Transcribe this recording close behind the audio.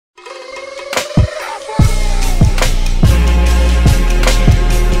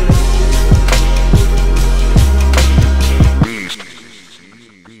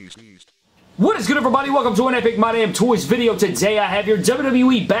What is good, everybody? Welcome to an Epic My Damn Toys video. Today I have your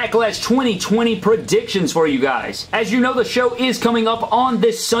WWE Backlash 2020 predictions for you guys. As you know, the show is coming up on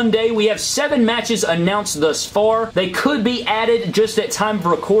this Sunday. We have 7 matches announced thus far. They could be added just at time of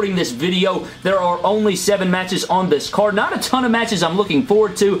recording this video. There are only 7 matches on this card. Not a ton of matches I'm looking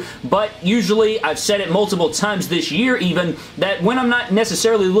forward to, but usually, I've said it multiple times this year even, that when I'm not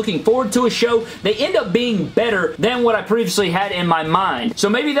necessarily looking forward to a show, they end up being better than what I previously had in my mind. So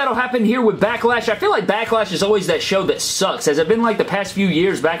maybe that'll happen here with Backlash. I feel like Backlash is always that show that sucks. Has it been like the past few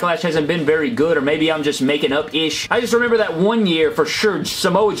years, Backlash hasn't been very good, or maybe I'm just making up-ish. I just remember that one year, for sure,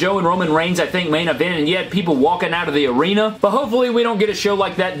 Samoa Joe and Roman Reigns, I think, main event, and you had people walking out of the arena. But hopefully we don't get a show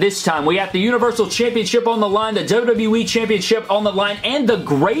like that this time. We have the Universal Championship on the line, the WWE Championship on the line, and the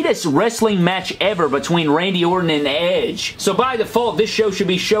greatest wrestling match ever between Randy Orton and Edge. So by default, this show should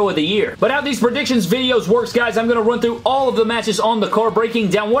be Show of the Year. But how these predictions videos works, guys, I'm going to run through all of the matches on the card, breaking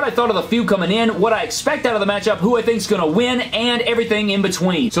down what I thought of the few coming in, what I expect out of the matchup, who I think is going to win, and everything in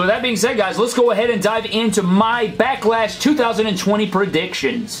between. So with that being said, guys, let's go ahead and dive into my Backlash 2020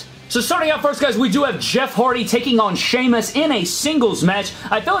 predictions. So starting out first, guys, we do have Jeff Hardy taking on Sheamus in a singles match.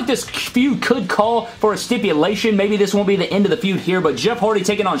 I feel like this feud could call for a stipulation. Maybe this won't be the end of the feud here, but Jeff Hardy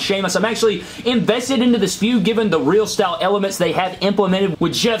taking on Sheamus. I'm actually invested into this feud given the real style elements they have implemented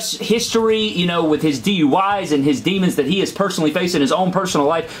with Jeff's history, you know, with his DUIs and his demons that he has personally faced in his own personal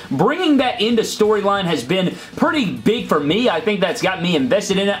life. Bringing that into storyline has been pretty big for me. I think that's got me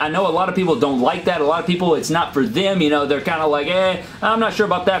invested in it. I know a lot of people don't like that. A lot of people, it's not for them. You know, they're kind of like, I'm not sure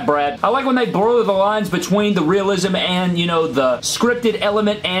about that, Brad. I like when they blur the lines between the realism and, you know, the scripted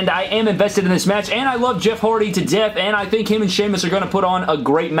element, and I am invested in this match, and I love Jeff Hardy to death, and I think him and Sheamus are going to put on a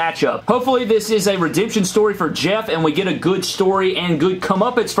great matchup. Hopefully this is a redemption story for Jeff, and we get a good story and good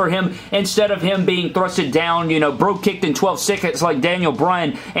comeuppance for him instead of him being thrusted down, you know, broke kicked in 12 seconds like Daniel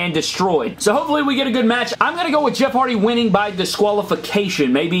Bryan and destroyed. So hopefully we get a good match. I'm going to go with Jeff Hardy winning by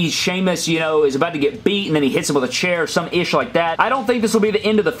disqualification. Maybe Sheamus, you know, is about to get beat, and then he hits him with a chair or some ish like that. I don't think this will be the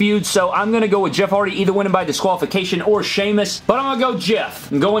end of the feud, so I'm going to go with Jeff Hardy either winning by disqualification or Sheamus, but I'm going to go Jeff.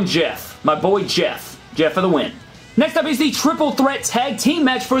 I'm going Jeff. My boy Jeff. Jeff for the win. Next up is the Triple Threat Tag Team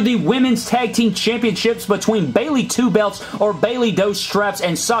match for the Women's Tag Team Championships between Bayley 2 belts or Bayley Dose straps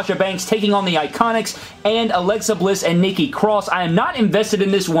and Sasha Banks taking on the IIconics and Alexa Bliss and Nikki Cross. I am not invested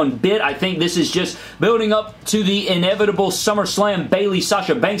in this one bit. I think this is just building up to the inevitable SummerSlam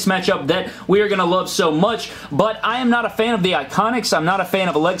Bayley-Sasha Banks matchup that we are going to love so much, but I am not a fan of the IIconics. I'm not a fan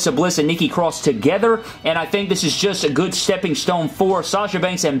of Alexa Bliss and Nikki Cross together, and I think this is just a good stepping stone for Sasha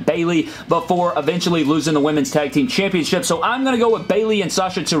Banks and Bayley before eventually losing the Women's Tag Team Championship. So I'm going to go with Bayley and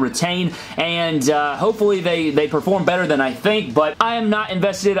Sasha to retain, and hopefully they perform better than I think, but I am not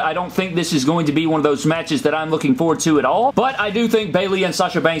invested. I don't think this is going to be one of those matches that I'm looking forward to at all, but I do think Bayley and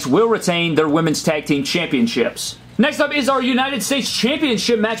Sasha Banks will retain their Women's Tag Team Championships. Next up is our United States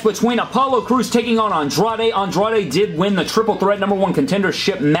Championship match between Apollo Crews taking on Andrade. Andrade did win the Triple Threat #1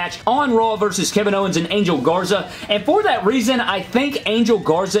 Contendership match on Raw versus Kevin Owens and Angel Garza, and for that reason, I think Angel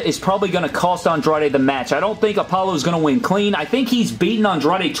Garza is probably going to cost Andrade the match. I don't think Apollo is going to win clean. I think he's beaten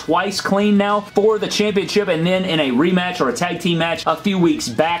Andrade twice clean now for the championship, and then in a rematch or a tag team match a few weeks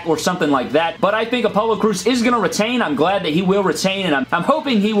back or something like that, but I think Apollo Crews is going to retain. I'm glad that he will retain, and I'm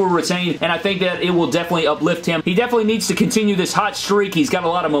hoping he will retain, and I think that it will definitely uplift him. He definitely needs to continue this hot streak. He's got a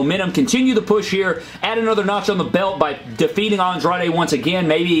lot of momentum. Continue the push here. Add another notch on the belt by defeating Andrade once again.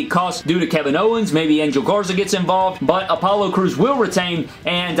 Maybe it costs due to Kevin Owens. Maybe Angel Garza gets involved, but Apollo Crews will retain,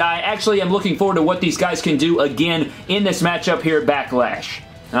 and I actually am looking forward to what these guys can do again in this matchup here at Backlash.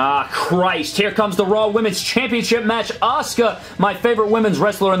 Ah, Christ. Here comes the Raw Women's Championship match. Asuka, my favorite women's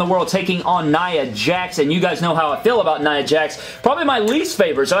wrestler in the world, taking on Nia Jax, and you guys know how I feel about Nia Jax. Probably my least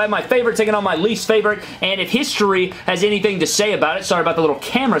favorite, so I have my favorite taking on my least favorite, and if history has anything to say about it, sorry about the little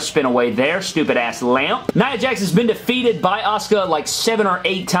camera spin away there, stupid-ass lamp. Nia Jax has been defeated by Asuka like 7 or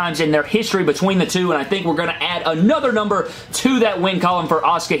 8 times in their history between the two, and I think we're going to add another number to that win column for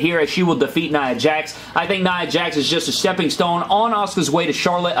Asuka here as she will defeat Nia Jax. I think Nia Jax is just a stepping stone on Asuka's way to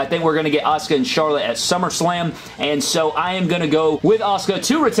Charlotte. I think we're going to get Asuka and Charlotte at SummerSlam, and so I am going to go with Asuka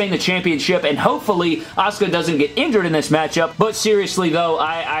to retain the championship, and hopefully Asuka doesn't get injured in this matchup, but seriously though,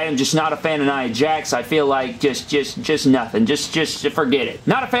 I am just not a fan of Nia Jax. I feel like just nothing. Just forget it.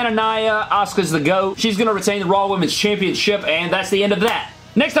 Not a fan of Nia. Asuka's the GOAT. She's going to retain the Raw Women's Championship, and that's the end of that.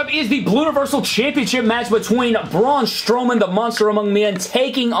 Next up is the Blue Universal Championship match between Braun Strowman, the Monster Among Men,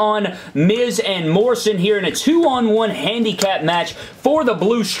 taking on Miz and Morrison here in a 2-on-1 handicap match for the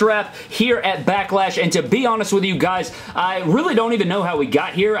blue strap here at Backlash. And to be honest with you guys, I really don't even know how we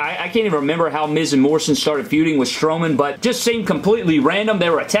got here. I can't even remember how Miz and Morrison started feuding with Strowman, but just seemed completely random. They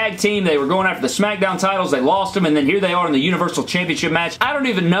were a tag team. They were going after the SmackDown titles. They lost them, and then here they are in the Universal Championship match. I don't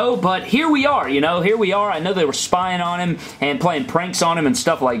even know, but here we are, you know. Here we are. I know they were spying on him and playing pranks on him and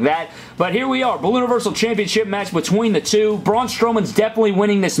stuff like that, but here we are. Blue Universal Championship match between the two. Braun Strowman's definitely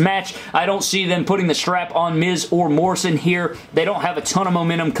winning this match. I don't see them putting the strap on Miz or Morrison here. They don't have a ton of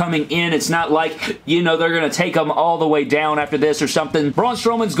momentum coming in. It's not like, you know, they're going to take them all the way down after this or something. Braun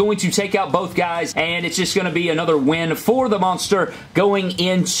Strowman's going to take out both guys, and it's just going to be another win for the Monster going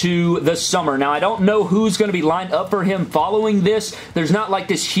into the summer. Now, I don't know who's going to be lined up for him following this. There's not like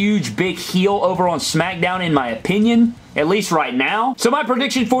this huge big heel over on SmackDown in my opinion, at least right now. So my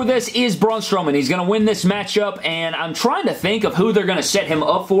prediction for this is Braun Strowman. He's going to win this matchup, and I'm trying to think of who they're going to set him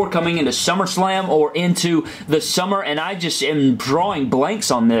up for coming into SummerSlam or into the summer, and I just am drawing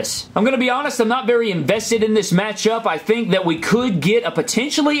blanks on this. I'm going to be honest, I'm not very invested in this matchup. I think that we could get a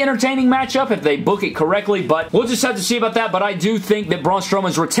potentially entertaining matchup if they book it correctly, but we'll just have to see about that. But I do think that Braun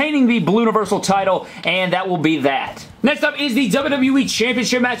Strowman's retaining the Blue Universal title, and that will be that. Next up is the WWE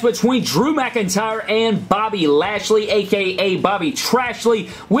Championship match between Drew McIntyre and Bobby Lashley, aka Bobby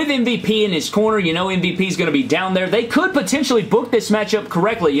Trashley, with MVP in his corner. You know MVP is going to be down there. They could potentially book this matchup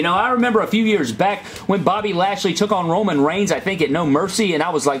correctly. You know, I remember a few years back when Bobby Lashley took on Roman Reigns, I think at No Mercy, and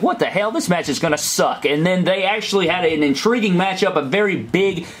I was like, what the hell? This match is going to suck. And then they actually had an intriguing matchup, a very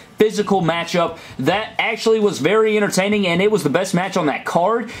big physical matchup that actually was very entertaining, and it was the best match on that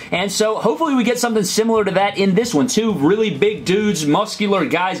card. And so hopefully we get something similar to that in this one. Two really big dudes, muscular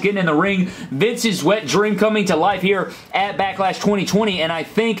guys getting in the ring. Vince's wet dream coming to life here at Backlash 2020, and I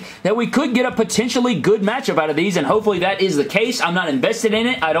think that we could get a potentially good matchup out of these, and hopefully that is the case. I'm not invested in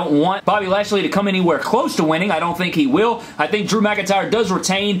it. I don't want Bobby Lashley to come anywhere close to winning. I don't think he will. I think Drew McIntyre does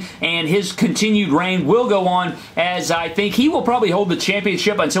retain, and his continued reign will go on, as I think he will probably hold the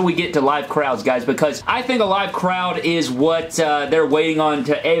championship until we get to live crowds, guys, because I think a live crowd is what they're waiting on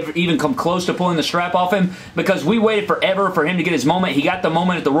to even come close to pulling the strap off him, because we waited forever for him to get his moment. He got the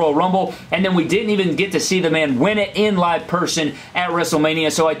moment at the Royal Rumble, and then we didn't even get to see the man win it in live person at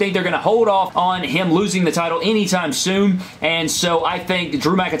WrestleMania, so I think they're going to hold off on him losing the title anytime soon, and so I think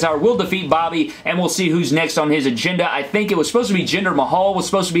Drew McIntyre will defeat Bobby, and we'll see who's next on his agenda. I think it was supposed to be Jinder Mahal was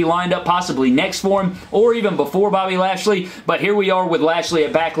supposed to be lined up possibly next for him, or even before Bobby Lashley, but here we are with Lashley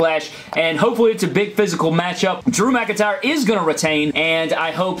at Backlash, and hopefully it's a big physical matchup. Drew McIntyre is going to retain, and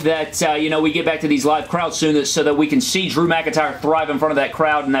I hope that, you know, we get back to these live crowds soon so that we can see Drew McIntyre thrive in front of that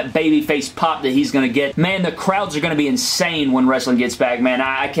crowd and that babyface pop that he's going to get. Man, the crowds are going to be insane when wrestling gets back, man.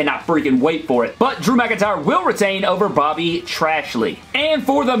 I cannot freaking wait for it. But Drew McIntyre will retain over Bobby Trashley. And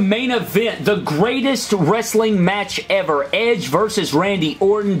for the main event, the greatest wrestling match ever, Edge versus Randy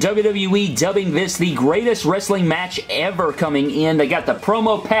Orton. WWE dubbing this the greatest wrestling match ever coming in. They got the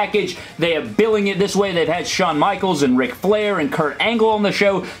promo package. They are billing it this way. They've had Shawn Michaels and Ric Flair and Kurt Angle on the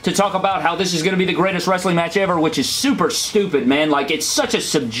show to talk about how this is going to be the greatest wrestling match ever, which is super stupid, man. Like, it's such a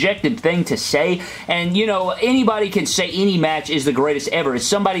subjective thing to say, and, you know, anybody can say any match is the greatest ever. It's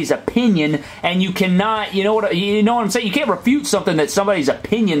somebody's opinion, and you cannot, you know what I'm saying? You can't refute something that's somebody's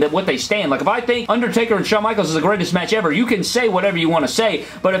opinion, that what they stand. Like, if I think Undertaker and Shawn Michaels is the greatest match ever, you can say whatever you want to say,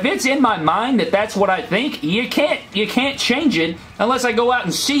 but if it's in my mind that that's what I think, you can't change it unless I go out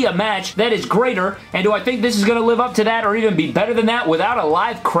and see a match that is greater. And do I think this is going to live up to that or even be better than that without a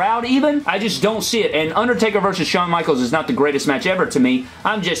live crowd even? I just don't see it. And Undertaker versus Shawn Michaels is not the greatest match ever to me.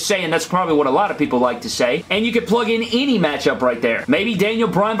 I'm just saying that's probably what a lot of people like to say. And you could plug in any matchup right there. Maybe Daniel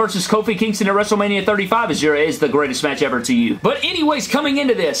Bryan versus Kofi Kingston at WrestleMania 35 is the greatest match ever to you. But anyways, coming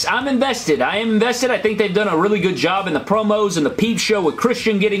into this, I'm invested. I am invested. I think they've done a really good job in the promos and the Peep Show with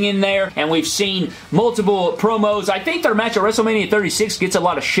Christian getting in there. And we've seen multiple promos. I think their match at WrestleMania 36 gets a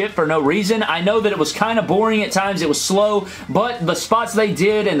lot of shit for no reason. I know that it was kind of boring at times. It was slow, but the spots they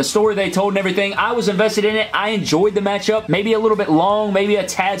did and the story they told and everything, I was invested in it. I enjoyed the matchup. Maybe a little bit long, maybe a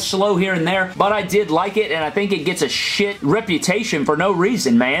tad slow here and there, but I did like it, and I think it gets a shit reputation for no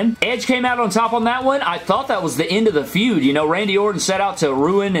reason, man. Edge came out on top on that one. I thought that was the end of the feud. You know, Randy Orton set out to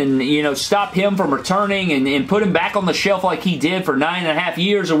ruin and, you know, stop him from returning and put him back on the shelf like he did for 9.5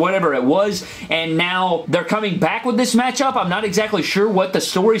 years or whatever it was, and now they're coming back with this matchup. I'm not exactly sure what what the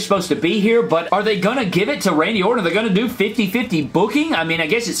story's supposed to be here, but are they gonna give it to Randy Orton? Are they gonna do 50-50 booking? I mean, I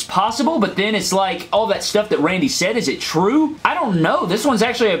guess it's possible, but then it's like all that stuff that Randy said, is it true? I don't know. This one's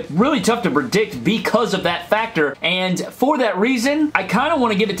actually really tough to predict because of that factor, and for that reason, I kind of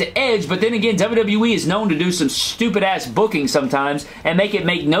want to give it to Edge, but then again, WWE is known to do some stupid-ass booking sometimes and make it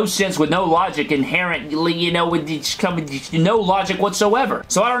make no sense with no logic inherently, you know, with no logic whatsoever.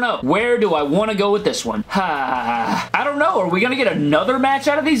 So I don't know. Where do I want to go with this one? I don't know. Are we going to get another match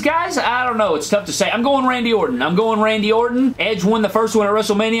out of these guys? I don't know. It's tough to say. I'm going Randy Orton. I'm going Randy Orton. Edge won the first one at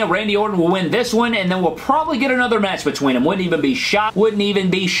WrestleMania. Randy Orton will win this one, and then we'll probably get another match between them. Wouldn't even be shocked. Wouldn't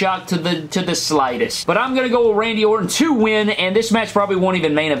even be shocked to the slightest. But I'm going to go with Randy Orton to win, and this match probably won't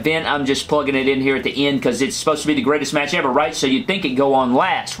even main event. I'm just plugging it in here at the end because it's supposed to be the greatest match ever, right? So you'd think it'd go on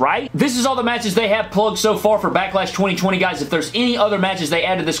last, right? This is all the matches they have plugged so far for Backlash 2020, guys. If there's any other matches they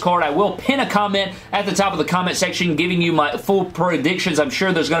add to this card, I will pin a comment at the top of the comment section giving you my full predictions. I'm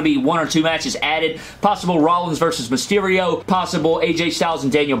sure there's going to be 1 or 2 matches added. Possible Rollins versus Mysterio, possible AJ Styles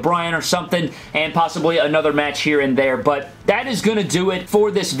and Daniel Bryan or something, and possibly another match here and there. But that is going to do it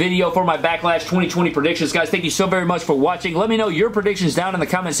for this video for my Backlash 2020 predictions, guys. Thank you so very much for watching. Let me know your predictions down in the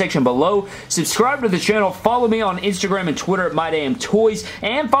comment section below. Subscribe to the channel. Follow me on Instagram and Twitter at MyDamnToys,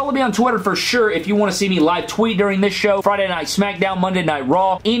 and follow me on Twitter for sure if you want to see me live tweet during this show. Friday Night SmackDown, Monday Night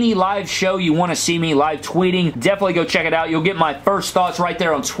Raw, any live show you want to see me live tweeting, definitely go check it out. You'll get my first thoughts right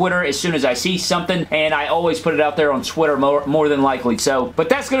there on Twitter as soon as I see something, and I always put it out there on Twitter more than likely. So, but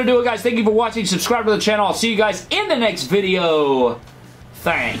that's going to do it, guys. Thank you for watching. Subscribe to the channel. I'll see you guys in the next video.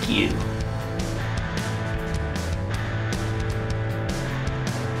 Thank you.